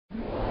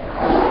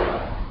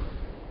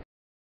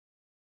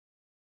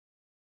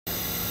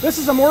This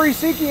is a Mori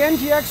Seiki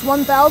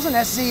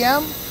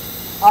NTX1000SZM.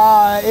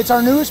 It's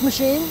our newest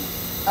machine.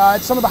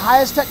 It's some of the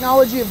highest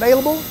technology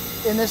available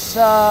in this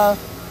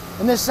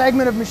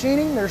segment of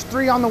machining. There's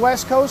 3 on the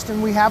West Coast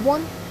and we have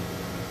one.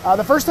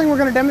 The first thing we're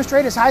going to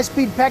demonstrate is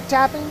high-speed PEC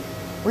tapping.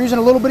 We're using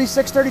a little bitty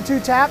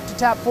 632 tap to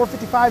tap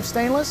 455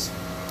 stainless.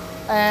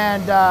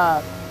 And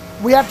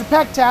we have to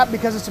PEC tap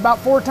because it's about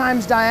 4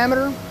 times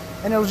diameter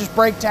and it'll just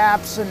break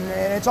taps and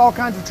it's all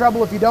kinds of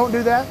trouble if you don't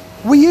do that.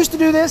 We used to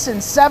do this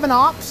in 7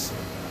 ops.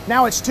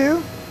 Now it's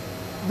 2.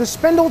 The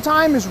spindle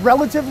time is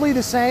relatively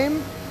the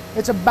same.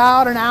 It's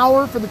about an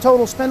hour for the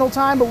total spindle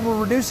time, but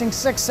we're reducing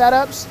 6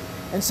 setups.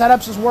 And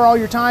setups is where all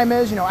your time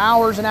is,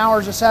 hours and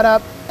hours of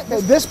setup.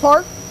 This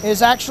part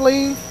is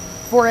actually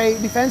for a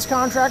defense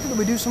contractor that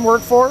we do some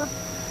work for.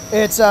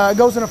 It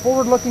goes in a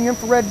forward-looking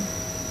infrared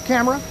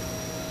camera.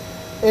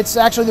 It's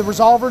actually the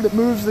resolver that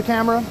moves the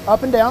camera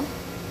up and down.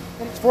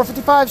 And it's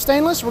 455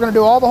 stainless. We're going to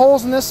do all the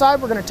holes on this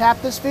side. We're going to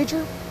tap this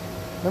feature.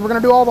 Then we're going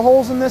to do all the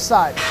holes on this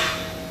side.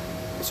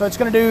 So it's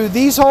going to do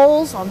these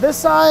holes on this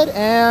side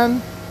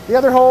and the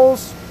other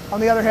holes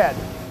on the other head.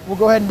 We'll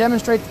go ahead and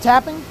demonstrate the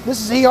tapping.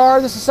 This is ER.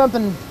 This is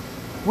something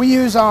we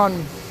use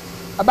on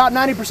about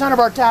 90% of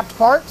our tapped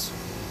parts.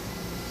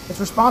 It's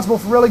responsible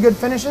for really good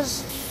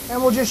finishes,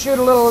 and we'll just shoot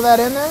a little of that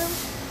in there.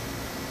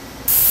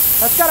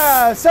 That's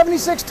got a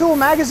 76 tool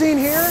magazine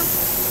here.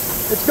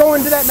 It's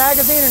going to that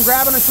magazine and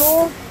grabbing a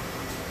tool.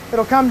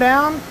 It'll come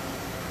down.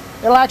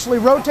 It'll actually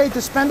rotate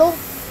the spindle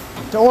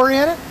to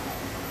orient it.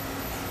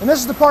 And this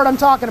is the part I'm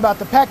talking about,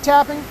 the PEC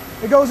tapping.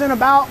 It goes in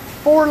about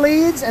 4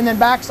 leads and then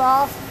backs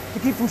off to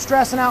keep from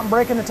stressing out and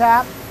breaking the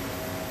tap.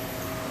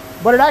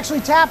 But it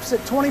actually taps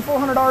at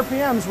 2,400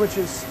 RPMs, which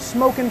is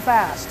smoking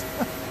fast.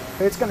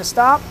 It's going to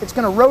stop. It's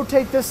going to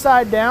rotate this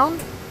side down.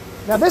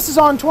 Now this is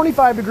on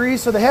 25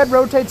 degrees, so the head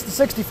rotates to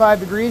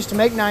 65 degrees to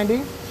make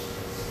 90.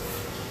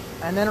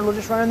 And then it'll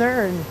just run in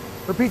there and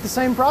repeat the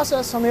same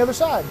process on the other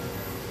side.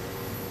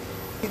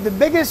 The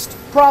biggest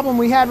problem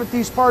we had with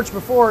these parts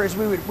before is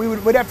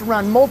we'd have to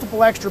run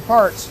multiple extra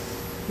parts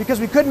because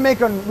we couldn't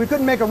make a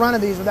run of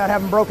these without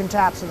having broken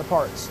taps in the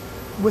parts.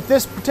 With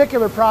this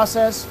particular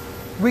process,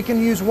 we can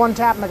use 1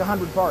 tap and make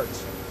 100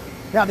 parts.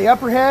 Now the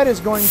upper head is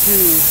going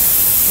to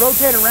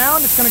rotate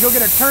around. It's going to go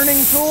get a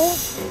turning tool.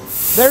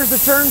 There's the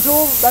turn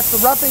tool. That's the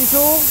roughing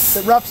tool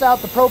that roughs out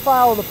the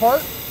profile of the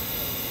part.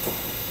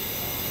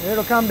 And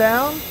it'll come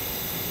down.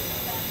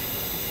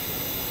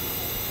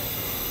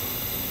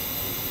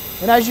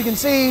 And as you can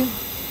see,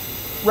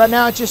 right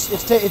now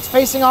it's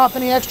facing off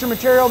any extra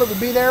material that would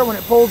be there. When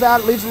it pulls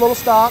out, it leaves a little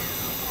stock.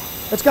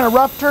 It's going to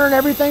rough turn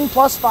everything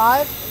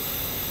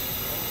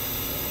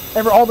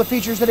 +5. All the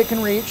features that it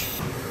can reach.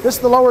 This is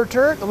the lower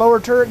turret. The lower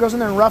turret goes in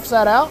there and roughs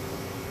that out.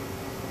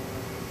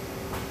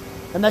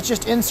 And that's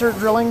just insert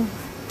drilling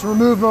to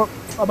remove a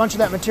bunch of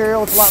that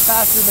material. It's a lot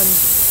faster than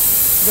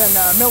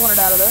milling it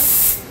out of there.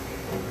 It's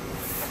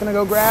going to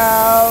go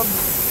grab.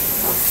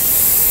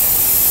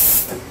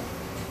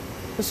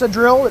 This is a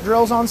drill that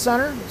drills on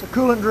center. It's a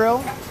coolant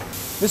drill.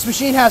 This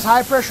machine has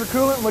high pressure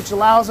coolant, which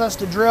allows us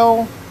to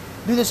do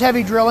this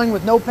heavy drilling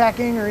with no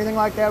pecking or anything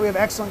like that. We have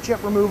excellent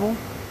chip removal,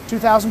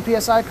 2,000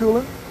 PSI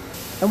coolant.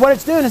 And what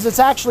it's doing is it's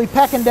actually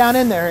pecking down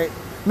in there. It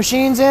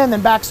machines in,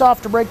 then backs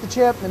off to break the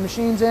chip, then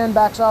machines in,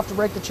 backs off to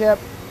break the chip.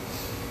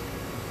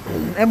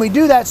 And we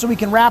do that so we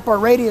can wrap our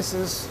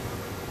radiuses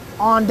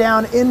on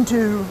down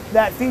into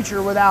that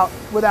feature without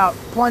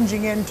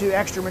plunging into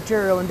extra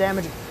material and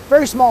damaging.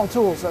 Very small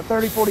tool, so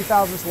 30-40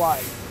 thousandths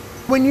wide.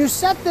 When you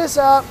set this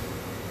up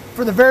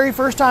for the very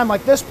first time,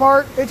 like this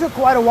part, it took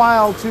quite a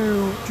while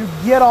to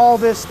get all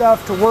this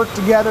stuff to work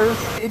together.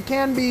 It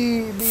can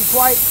be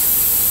quite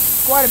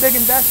a big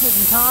investment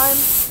in time,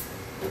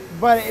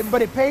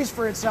 but it pays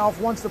for itself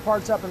once the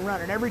part's up and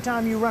running. Every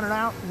time you run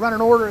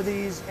an order of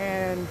these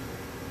and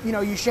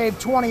you shave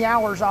 20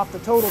 hours off the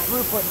total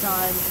throughput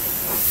time,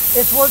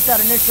 it's worth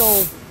that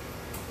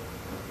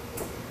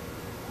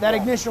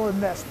initial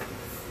investment.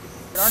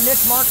 Our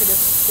niche market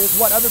is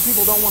what other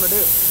people don't want to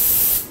do.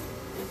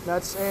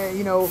 That's,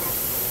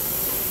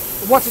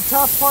 what's a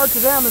tough part to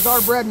them is our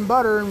bread and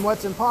butter, and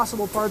what's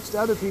impossible parts to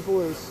other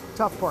people is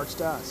tough parts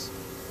to us.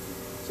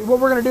 See, what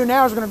we're going to do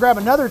now is we're going to grab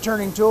another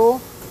turning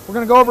tool. We're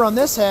going to go over on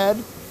this head.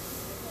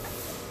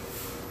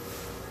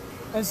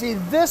 And see,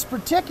 this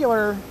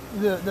particular,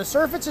 the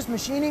surface it's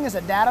machining is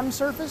a datum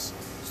surface,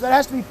 so that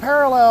has to be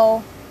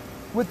parallel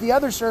with the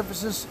other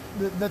surfaces.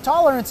 The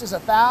tolerance is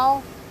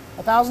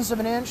 1/1000th of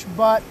an inch,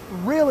 but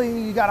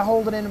really you got to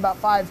hold it in about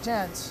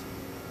 5/10,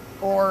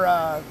 or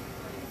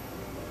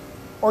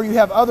you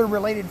have other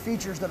related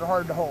features that are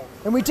hard to hold.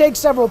 And we take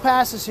several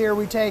passes here.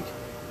 We take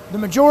the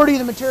majority of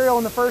the material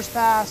in the first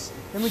pass,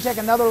 then we take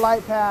another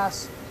light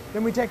pass,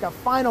 then we take a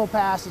final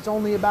pass. It's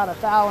only about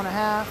 1.5 thou,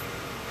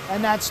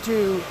 and that's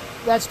to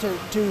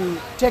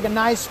take a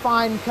nice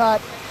fine cut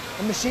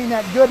and machine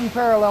that good and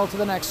parallel to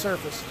the next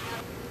surface.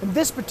 And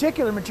this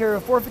particular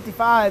material,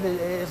 455,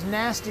 is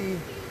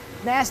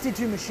nasty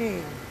to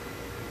machine.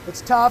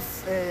 It's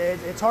tough,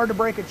 it's hard to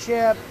break a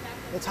chip,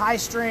 It's high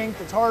strength,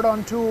 it's hard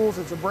on tools,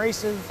 it's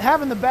abrasive.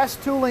 Having the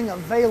best tooling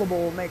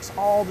available makes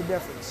all the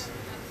difference.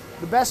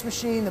 The best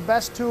machine, the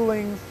best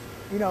tooling,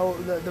 you know,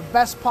 the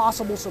best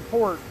possible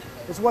support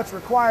is what's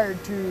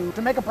required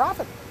to make a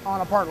profit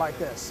on a part like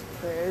this.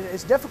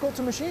 It's difficult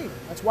to machine.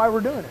 That's why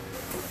we're doing it.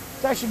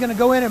 It's actually going to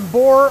go in and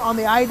bore on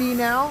the ID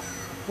now.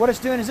 What it's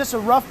doing is this a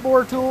rough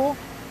bore tool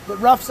that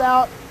roughs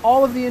out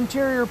all of the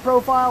interior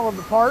profile of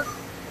the part.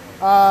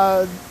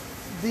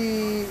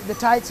 The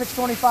tight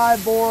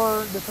 625 bore,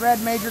 the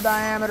thread major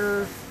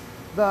diameter,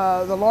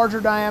 the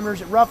larger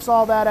diameters, it roughs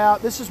all that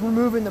out. This is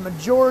removing the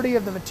majority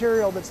of the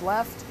material that's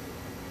left.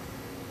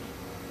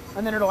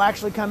 And then it'll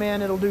actually come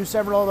in, it'll do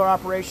several other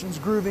operations,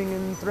 grooving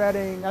and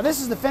threading. Now this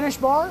is the finish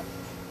bar.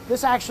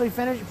 This actually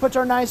puts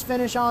our nice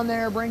finish on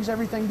there, brings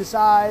everything to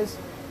size.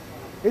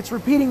 It's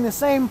repeating the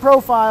same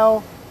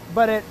profile,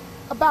 but at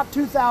about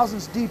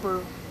 2/1000ths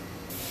deeper.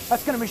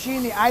 That's going to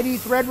machine the ID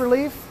thread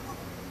relief.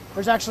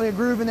 There's actually a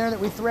groove in there that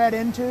we thread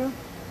into,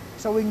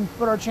 so we can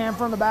put our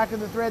chamfer on the back of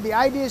the thread. The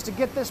idea is to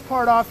get this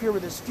part off here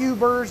with as few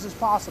burrs as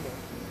possible.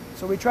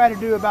 So we try to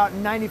do about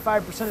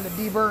 95% of the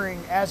deburring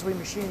as we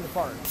machine the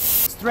part.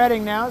 It's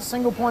threading now, it's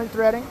single point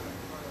threading.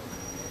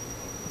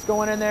 It's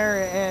going in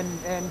there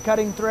and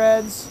cutting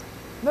threads.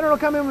 And then it'll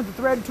come in with the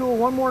thread tool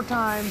one more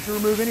time to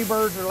remove any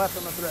burrs that are left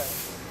on the thread.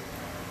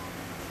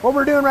 What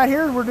we're doing right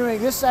here,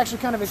 this is actually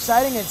kind of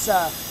exciting. It's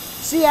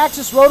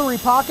C-axis rotary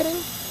pocketing.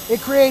 It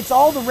creates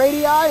all the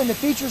radii and the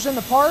features in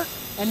the part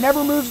and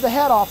never moves the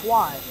head off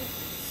wide.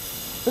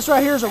 This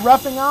right here is a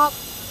roughing op.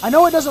 I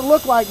know it doesn't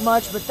look like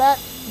much, but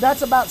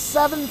that's about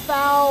 7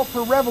 thou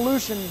per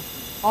revolution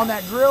on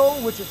that drill,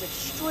 which is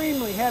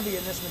extremely heavy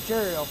in this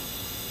material.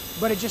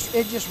 But it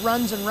just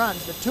runs and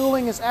runs. The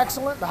tooling is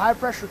excellent. The high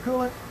pressure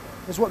coolant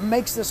is what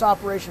makes this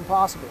operation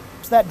possible.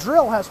 So that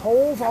drill has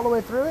holes all the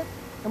way through it,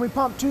 and we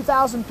pump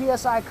 2,000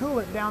 PSI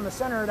coolant down the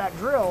center of that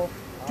drill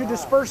to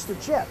disperse the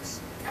chips.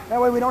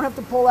 That way we don't have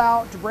to pull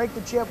out to break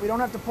the chip, we don't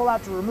have to pull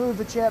out to remove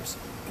the chips,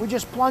 we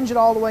just plunge it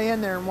all the way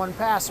in there in one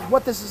pass. And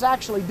what this is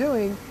actually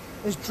doing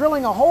is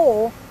drilling a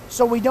hole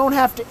so we don't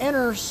have to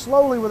enter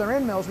slowly with our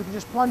end mills, we can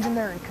just plunge in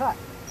there and cut.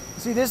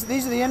 See, these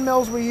are the end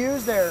mills we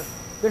use. They're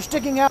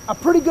sticking out a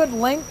pretty good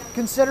length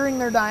considering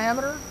their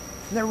diameter,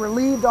 and they're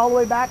relieved all the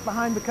way back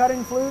behind the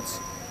cutting flutes,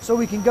 so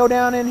we can go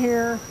down in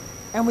here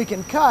and we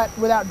can cut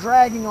without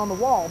dragging on the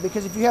wall,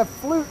 because if you have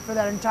flute for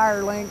that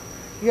entire length,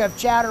 you have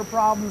chatter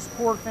problems,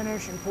 poor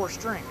finish, and poor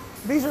strength.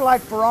 These are like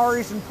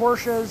Ferraris and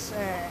Porsches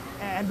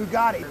and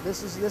Bugatti.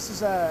 This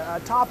is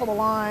a top of the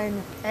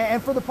line,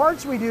 and for the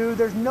parts we do,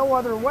 there's no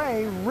other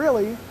way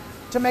really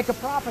to make a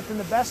profit than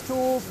the best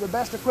tools, the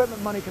best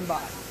equipment money can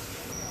buy.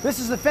 This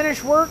is the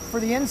finish work for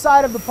the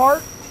inside of the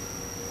part.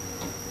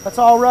 That's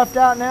all roughed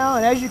out now,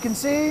 and as you can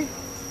see,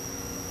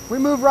 we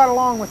move right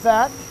along with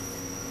that.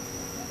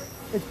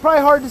 It's probably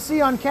hard to see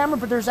on camera,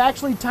 but there's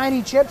actually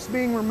tiny chips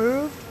being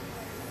removed.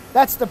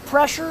 That's the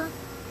pressure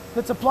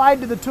that's applied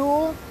to the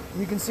tool.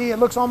 You can see it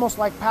looks almost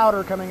like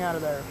powder coming out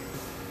of there.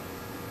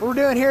 What we're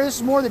doing here, this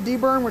is more the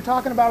deburring we're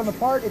talking about on the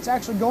part. It's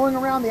actually going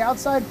around the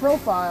outside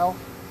profile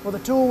with a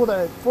tool with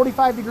a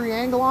 45-degree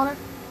angle on it,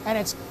 and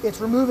it's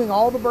removing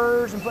all the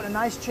burrs and putting a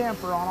nice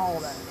chamfer on all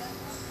of that.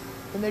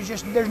 And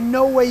there's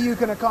no way you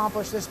can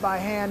accomplish this by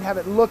hand, have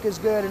it look as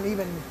good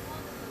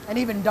and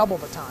even double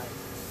the time.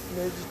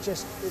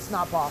 It's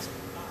not possible.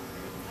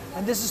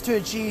 And this is to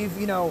achieve,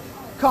 you know,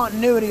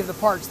 continuity of the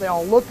parts. They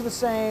all look the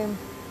same,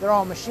 they're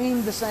all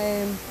machined the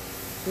same.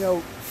 You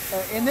know,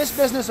 in this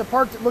business, a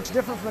part that looks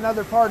different from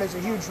another part is a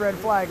huge red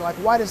flag. Like,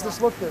 why does this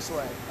look this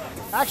way?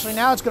 Actually,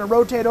 now it's going to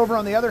rotate over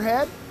on the other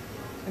head,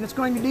 and it's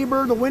going to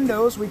deburr the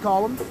windows, we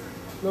call them,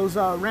 those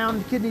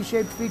round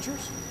kidney-shaped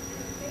features.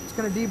 It's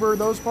going to deburr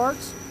those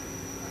parts.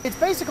 It's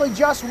basically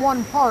just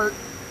one part.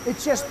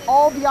 It's just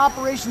all the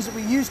operations that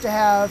we used to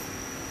have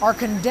are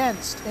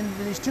condensed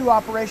into these two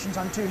operations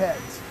on two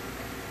heads.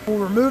 We'll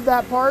remove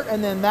that part,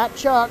 and then that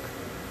chuck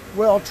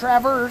will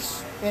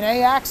traverse in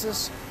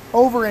A-axis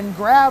over and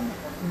grab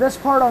this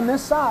part on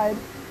this side,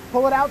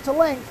 pull it out to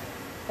length,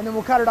 and then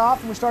we'll cut it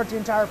off and we start the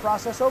entire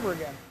process over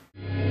again.